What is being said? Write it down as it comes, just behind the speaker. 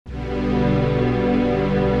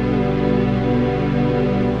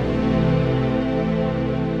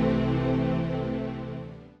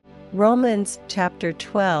Romans chapter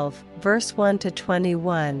 12, verse 1 to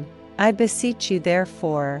 21. I beseech you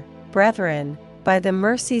therefore, brethren, by the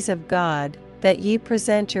mercies of God, that ye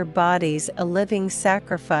present your bodies a living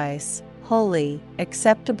sacrifice, holy,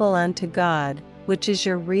 acceptable unto God, which is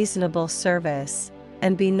your reasonable service.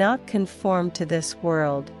 And be not conformed to this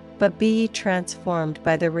world, but be ye transformed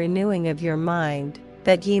by the renewing of your mind,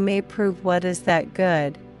 that ye may prove what is that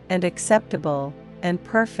good, and acceptable, and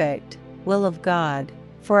perfect will of God.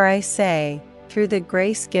 For I say, through the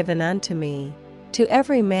grace given unto me, to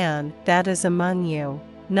every man that is among you,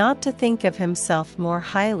 not to think of himself more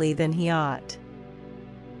highly than he ought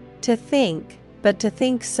to think, but to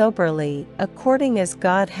think soberly, according as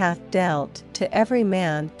God hath dealt to every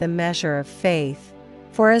man the measure of faith.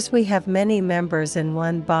 For as we have many members in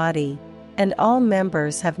one body, and all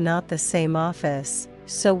members have not the same office,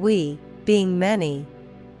 so we, being many,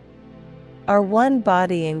 are one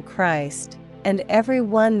body in Christ, and every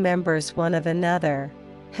one members one of another,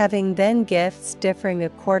 having then gifts differing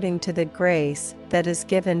according to the grace that is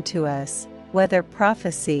given to us, whether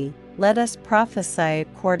prophecy, let us prophesy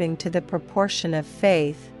according to the proportion of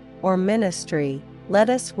faith, or ministry, let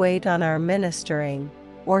us wait on our ministering,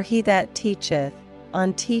 or he that teacheth,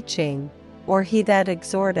 on teaching, or he that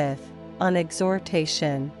exhorteth, on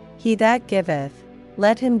exhortation, he that giveth,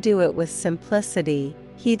 let him do it with simplicity,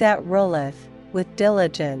 he that ruleth, with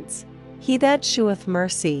diligence, he that sheweth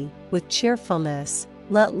mercy, with cheerfulness,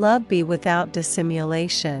 let love be without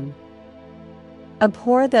dissimulation.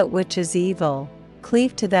 Abhor that which is evil,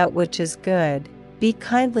 cleave to that which is good, be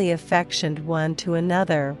kindly affectioned one to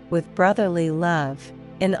another with brotherly love,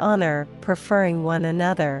 in honor preferring one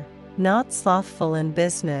another, not slothful in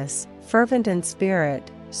business, fervent in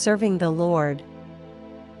spirit, serving the Lord,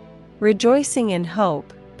 rejoicing in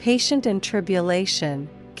hope, patient in tribulation,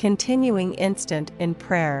 continuing instant in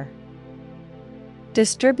prayer,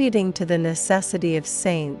 distributing to the necessity of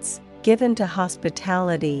saints, given to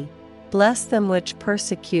hospitality. Bless them which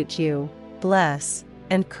persecute you, bless,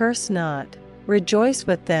 and curse not. Rejoice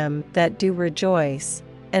with them that do rejoice,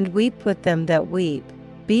 and weep with them that weep.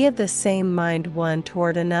 Be of the same mind one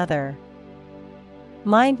toward another.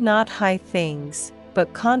 Mind not high things,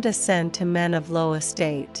 but condescend to men of low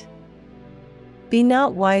estate. Be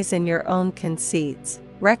not wise in your own conceits,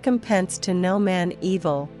 recompense to no man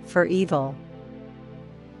evil for evil.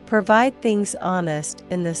 Provide things honest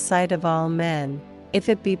in the sight of all men, if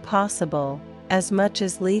it be possible, as much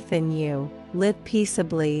as lieth in you, live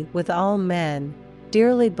peaceably with all men.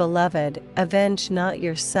 Dearly beloved, avenge not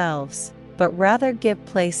yourselves, but rather give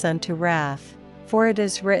place unto wrath. For it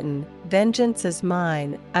is written, Vengeance is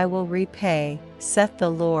mine, I will repay, saith the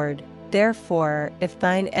Lord. Therefore, if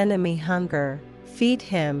thine enemy hunger, feed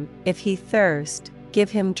him, if he thirst,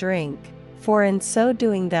 give him drink. For in so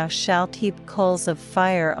doing thou shalt heap coals of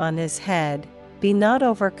fire on his head. Be not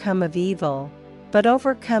overcome of evil, but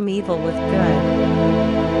overcome evil with good.